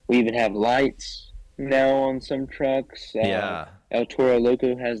We even have lights now on some trucks. Yeah. El Toro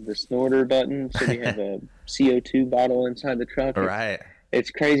Loco has the snorter button, so we have a CO2 bottle inside the truck. Right.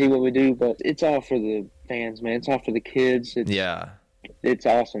 It's crazy what we do, but it's all for the fans, man. It's all for the kids. Yeah. It's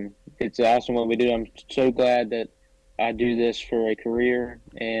awesome. It's awesome what we do. I'm so glad that I do this for a career,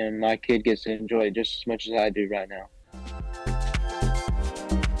 and my kid gets to enjoy it just as much as I do right now.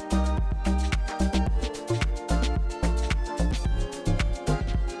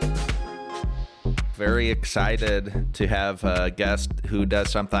 Very excited to have a guest who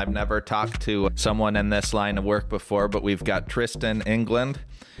does something. I've never talked to someone in this line of work before, but we've got Tristan England.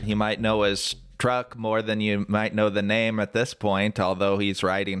 You might know his truck more than you might know the name at this point, although he's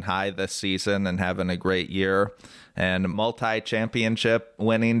riding high this season and having a great year. And multi-championship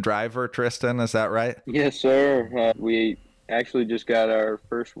winning driver, Tristan, is that right? Yes, sir. We actually just got our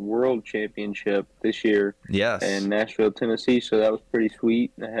first world championship this year. Yes. In Nashville, Tennessee, so that was pretty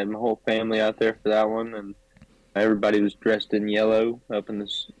sweet. I had my whole family out there for that one, and everybody was dressed in yellow up in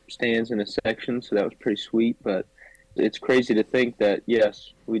the stands in a section, so that was pretty sweet. But it's crazy to think that,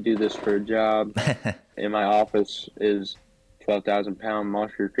 yes, we do this for a job. In my office is 12,000-pound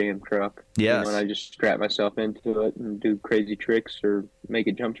monster jam truck. Yes. And I just strap myself into it and do crazy tricks or make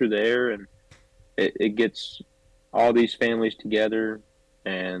it jump through the air, and it gets all these families together,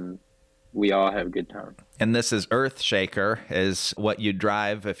 and we all have a good time. And this is Earthshaker, is what you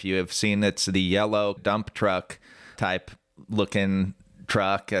drive. If you have seen, it's the yellow dump truck type looking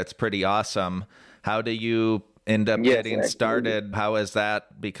truck. It's pretty awesome. How do you end up getting started? How has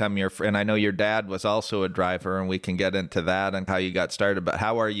that become your and I know your dad was also a driver, and we can get into that and how you got started, but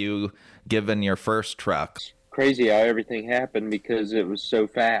how are you given your first truck? Crazy how everything happened because it was so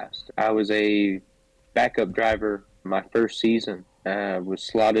fast. I was a backup driver my first season. Was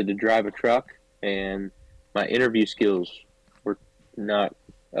slotted to drive a truck, and my interview skills were not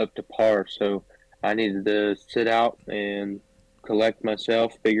up to par, so I needed to sit out and collect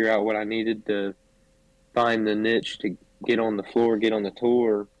myself, figure out what I needed to find the niche to get on the floor, get on the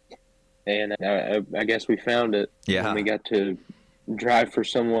tour, and I guess we found it. Yeah. When we got to drive for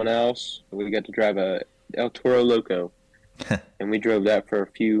someone else. We got to drive a El Toro Loco, and we drove that for a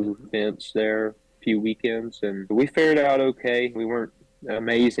few events there, few weekends, and we fared out okay. We weren't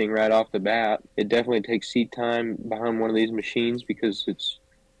amazing right off the bat. It definitely takes seat time behind one of these machines because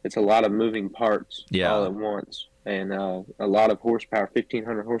it's a lot of moving parts all at once, and a lot of horsepower,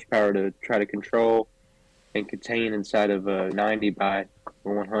 1,500 horsepower to try to control and contain inside of a 90 by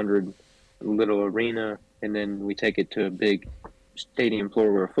 100 little arena, and then we take it to a big stadium floor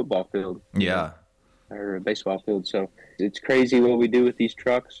or a football field, or a baseball field. So it's crazy what we do with these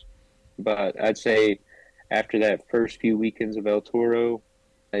trucks. But I'd say after that first few weekends of El Toro,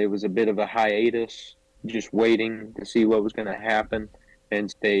 it was a bit of a hiatus, just waiting to see what was going to happen.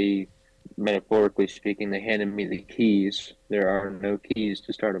 And they, metaphorically speaking, they handed me the keys. There are no keys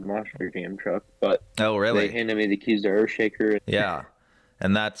to start a Monster Jam truck, but they handed me the keys to Earthshaker. Yeah.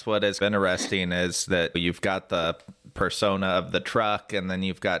 And that's what is interesting, is that you've got the persona of the truck, and then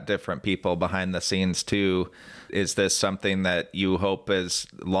you've got different people behind the scenes too. Is this something that you hope is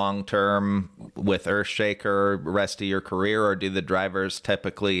long-term with Earthshaker, rest of your career, or do the drivers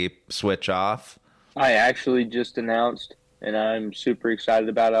typically switch off? I actually just announced, and I'm super excited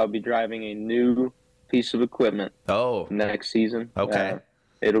about it, I'll be driving a new piece of equipment next season. Okay.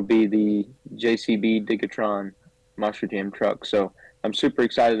 It'll be the JCB Digatron Monster Jam truck. So I'm super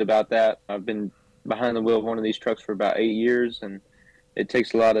excited about that. I've been behind the wheel of one of these trucks for about 8 years, and it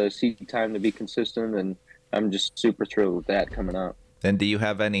takes a lot of seat time to be consistent, and I'm just super thrilled with that coming up. And do you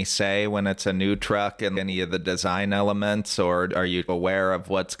have any say when it's a new truck and any of the design elements, or are you aware of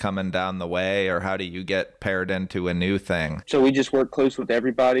what's coming down the way, or how do you get paired into a new thing? So we just work close with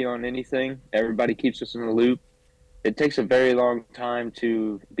everybody on anything. Everybody keeps us in the loop. It takes a very long time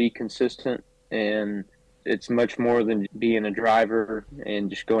to be consistent, and it's much more than being a driver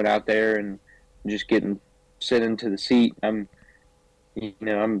and just going out there and just sit into the seat. I'm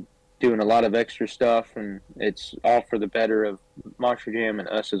doing a lot of extra stuff, and it's all for the better of Monster Jam and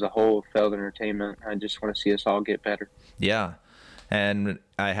us as a whole, Feld Entertainment. I just want to see us all get better. Yeah. And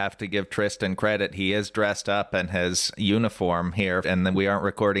I have to give Tristan credit. He is dressed up in his uniform here, and then we aren't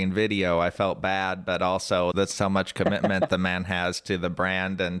recording video. I felt bad, but also that's how much commitment the man has to the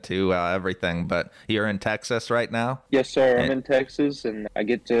brand and to everything. But you're in Texas right now? Yes, sir. I'm in Texas, and I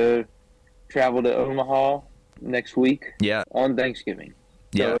get to travel to Omaha next week on Thanksgiving.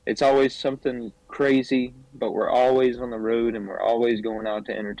 So it's always something crazy, but we're always on the road, and we're always going out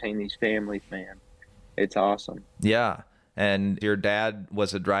to entertain these families, man. It's awesome. Yeah. And your dad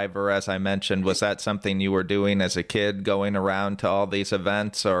was a driver, as I mentioned. Was that something you were doing as a kid, going around to all these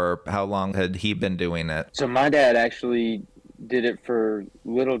events, or how long had he been doing it? So my dad actually did it for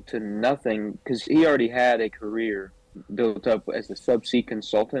little to nothing because he already had a career built up as a subsea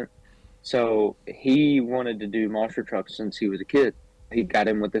consultant. So he wanted to do monster trucks since he was a kid. He got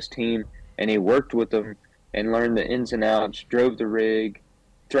in with this team and he worked with them and learned the ins and outs, drove the rig,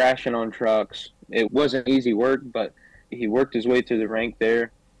 thrashing on trucks. It wasn't easy work, but he worked his way through the rank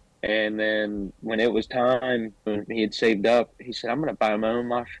there. And then when it was time, when he had saved up, he said, I'm going to buy my own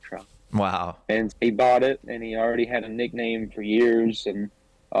monster truck. Wow. And he bought it, and he already had a nickname for years and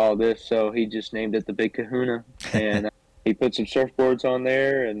all this, so he just named it the Big Kahuna. And he put some surfboards on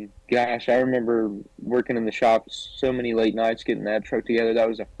there, and gosh, I remember working in the shop so many late nights getting that truck together. That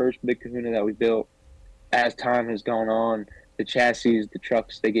was the first Big Kahuna that we built. As time has gone on, the chassis, the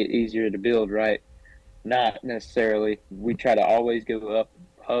trucks, they get easier to build, right? Not necessarily. We try to always go up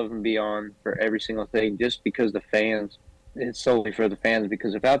above and beyond for every single thing just because the fans, it's solely for the fans,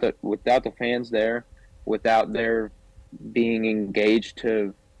 because without the fans there, without their being engaged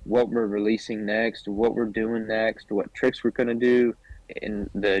to what we're releasing next, what we're doing next, what tricks we're going to do, and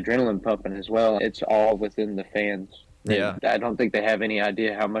the adrenaline pumping as well, it's all within the fans. Yeah. I don't think they have any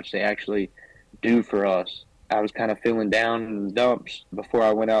idea how much they actually do for us. I was kind of feeling down in the dumps before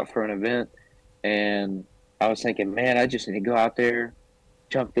I went out for an event, and I was thinking, man, I just need to go out there,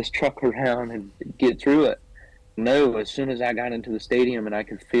 jump this truck around, and get through it. No, as soon as I got into the stadium and I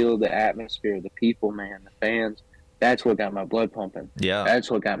could feel the atmosphere, the people, man, the fans, that's what got my blood pumping. Yeah.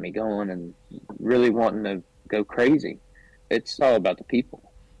 That's what got me going and really wanting to go crazy. It's all about the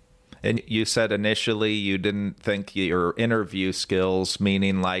people. And you said initially you didn't think your interview skills,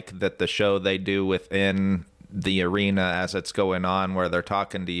 meaning like that the show they do within the arena as it's going on where they're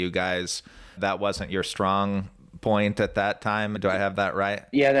talking to you guys, that wasn't your strong point at that time. Do I have that right?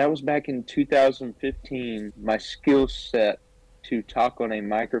 Yeah, that was back in 2015. My skill set to talk on a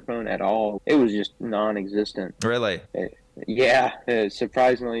microphone at all, it was just non-existent. Really? Yeah,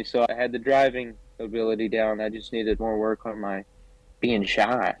 surprisingly. So I had the driving ability down. I just needed more work on my being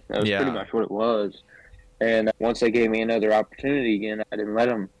shy. That was pretty much what it was. And once they gave me another opportunity again, I didn't let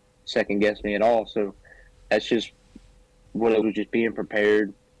them second guess me at all. So that's just what it was, just being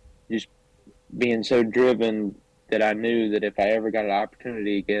prepared, just being so driven that I knew that if I ever got an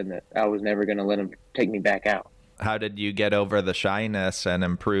opportunity again, that I was never going to let them take me back out. How did you get over the shyness and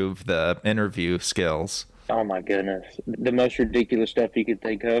improve the interview skills? Oh my goodness. The most ridiculous stuff you could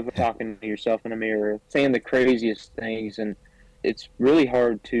think of, talking to yourself in a mirror, saying the craziest things. And it's really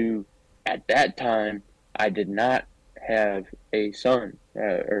hard to, at that time, I did not have a son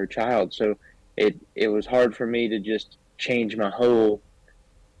or a child. So it was hard for me to just change my whole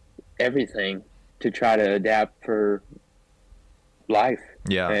everything to try to adapt for life.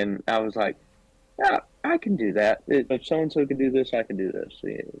 Yeah. And I was like, yeah, I can do that. If so-and-so can do this, I can do this.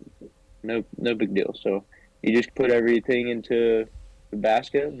 Yeah, no big deal. So you just put everything into the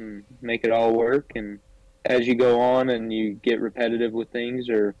basket and make it all work. And as you go on and you get repetitive with things,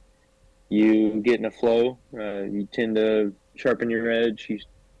 or you get in a flow, you tend to sharpen your edge. You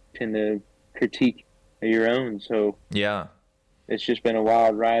tend to critique your own. So yeah, it's just been a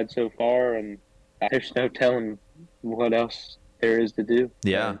wild ride so far, and there's no telling what else there is to do.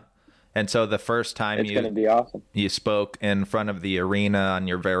 Yeah. And so the first time it's going to be awesome. You spoke in front of the arena on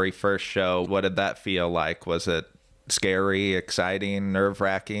your very first show, what did that feel like? Was it scary, exciting,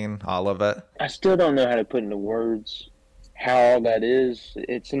 nerve-wracking, all of it? I still don't know how to put into words how all that is.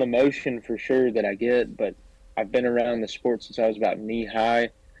 It's an emotion for sure that I get, but I've been around the sport since I was about knee-high,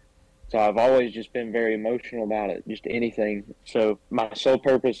 so I've always just been very emotional about it, just anything. So my sole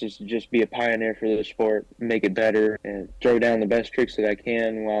purpose is to just be a pioneer for the sport, make it better, and throw down the best tricks that I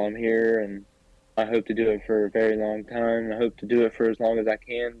can while I'm here. And I hope to do it for a very long time. I hope to do it for as long as I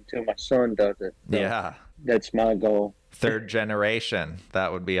can until my son does it. So yeah. That's my goal. Third generation.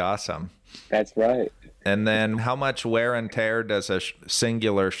 That would be awesome. That's right. And then how much wear and tear does a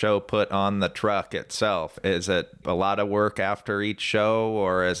singular show put on the truck itself? Is it a lot of work after each show,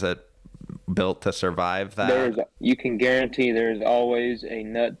 or is it built to survive that? You can guarantee there's always a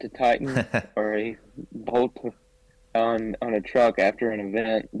nut to tighten or a bolt on a truck after an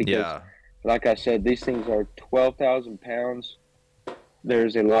event, because like I said, these things are 12,000 pounds.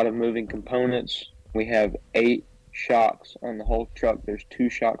 There's a lot of moving components. We have 8 shocks on the whole truck. There's 2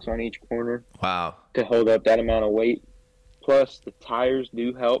 shocks on each corner. Wow. To hold up that amount of weight. Plus the tires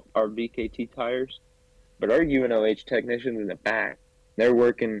do help, our BKT tires, but our UNOH technicians in the back, they're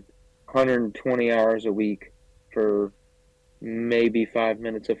working 120 hours a week for maybe 5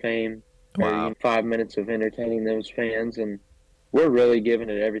 minutes of fame. Wow. 5 minutes of entertaining those fans, and we're really giving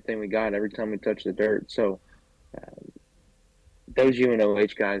it everything we got every time we touch the dirt. So those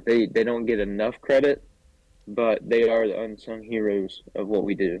UNOH guys, they don't get enough credit, but they are the unsung heroes of what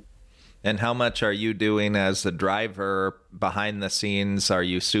we do. And how much are you doing as the driver behind the scenes? Are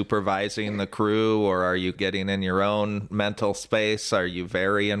you supervising the crew, or are you getting in your own mental space? Are you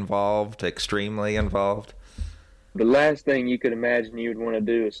very involved, extremely involved? The last thing you could imagine you would want to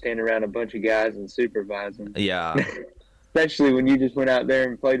do is stand around a bunch of guys and supervise them. Yeah. Especially when you just went out there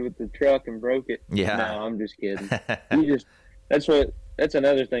and played with the truck and broke it. Yeah. No, I'm just kidding. That's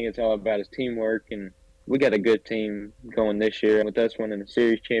another thing it's all about is teamwork, and we got a good team going this year with us winning a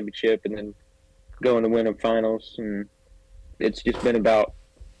series championship and then going to win a finals. And it's just been about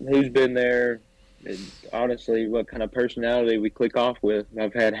who's been there and honestly what kind of personality we click off with.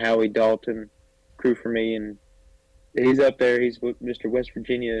 I've had Howie Dalton crew for me, and he's up there. He's Mr. West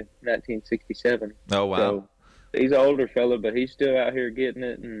Virginia 1967. Oh, wow. So he's an older fella, but he's still out here getting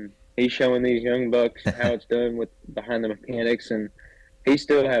it, and he's showing these young bucks how it's done with behind the mechanics, and he's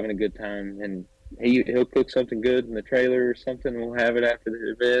still having a good time. And he'll cook something good in the trailer or something. We'll have it after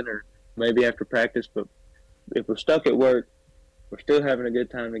the event or maybe after practice. But if we're stuck at work, we're still having a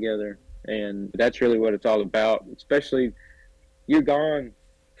good time together. And that's really what it's all about. Especially you're gone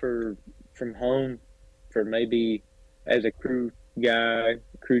from home for maybe as a crew guy,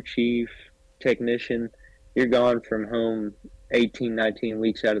 crew chief, technician. You're gone from home 18, 19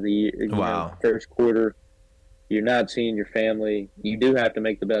 weeks out of the year. Wow. First quarter. You're not seeing your family. You do have to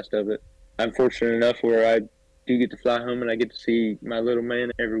make the best of it. I'm fortunate enough where I do get to fly home and I get to see my little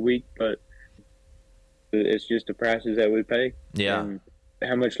man every week, but it's just the prices that we pay. Yeah. And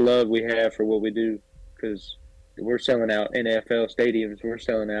how much love we have for what we do, because we're selling out NFL stadiums, we're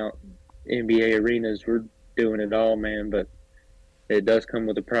selling out NBA arenas, we're doing it all, man, but it does come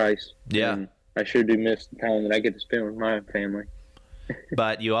with a price. Yeah. And I sure do miss the time that I get to spend with my family.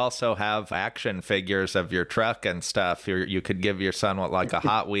 But you also have action figures of your truck and stuff. You could give your son like a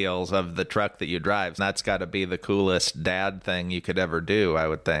Hot Wheels of the truck that you drive. That's got to be the coolest dad thing you could ever do, I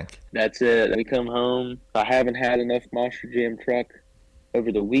would think. That's it. We come home. I haven't had enough Monster Jam truck over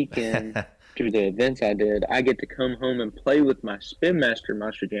the weekend through the events I did. I get to come home and play with my Spin Master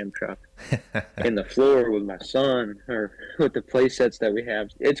Monster Jam truck in the floor with my son or with the play sets that we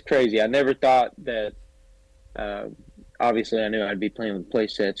have. It's crazy. I never thought that obviously, I knew I'd be playing with play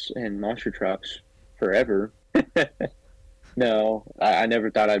sets and monster trucks forever. No, I never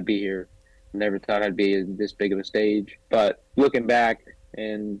thought I'd be here. Never thought I'd be in this big of a stage. But looking back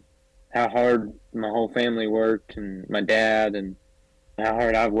and how hard my whole family worked and my dad and how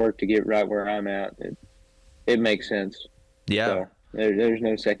hard I've worked to get right where I'm at, it makes sense. Yeah. So there's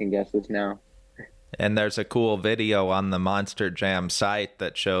no second guesses now. And there's a cool video on the Monster Jam site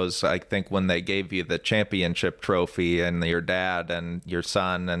that shows, I think, when they gave you the championship trophy and your dad and your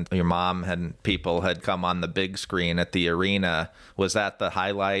son and your mom and people had come on the big screen at the arena. Was that the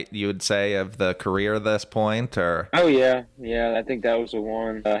highlight, you would say, of the career at this point? Or? Oh, yeah. Yeah, I think that was the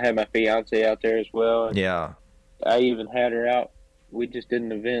one. I had my fiance out there as well. Yeah. I even had her out. We just did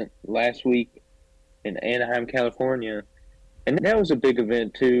an event last week in Anaheim, California. And that was a big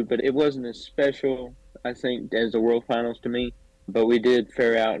event, too, but it wasn't as special, I think, as the World Finals to me. But we did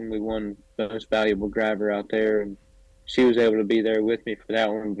fare out, and we won Most Valuable Driver out there. And she was able to be there with me for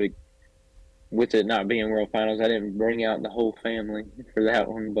that one. But with it not being World Finals, I didn't bring out the whole family for that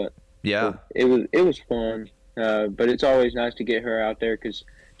one. But yeah, it was fun. But it's always nice to get her out there because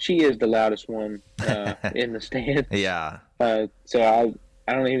she is the loudest one in the stands. Yeah. So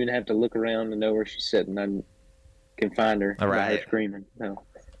I don't even have to look around to know where she's sitting. I can find her. All right. Her screaming. No.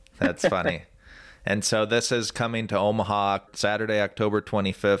 That's funny. And so this is coming to Omaha Saturday, October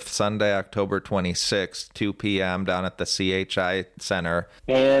 25th, Sunday, October 26th, 2 p.m. down at the CHI Center.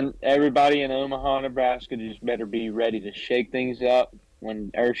 And everybody in Omaha, Nebraska just better be ready to shake things up when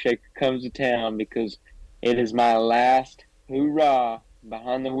Earthshaker comes to town, because it is my last hoorah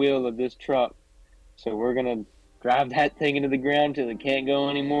behind the wheel of this truck. So we're going to drive that thing into the ground till it can't go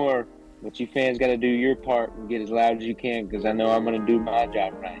anymore. But you fans got to do your part and get as loud as you can, because I know I'm going to do my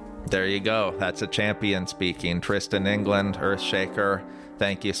job right. There you go. That's a champion speaking. Tristan England, Earthshaker.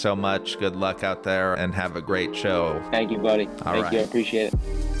 Thank you so much. Good luck out there and have a great show. Thank you, buddy. Thank you. I appreciate it.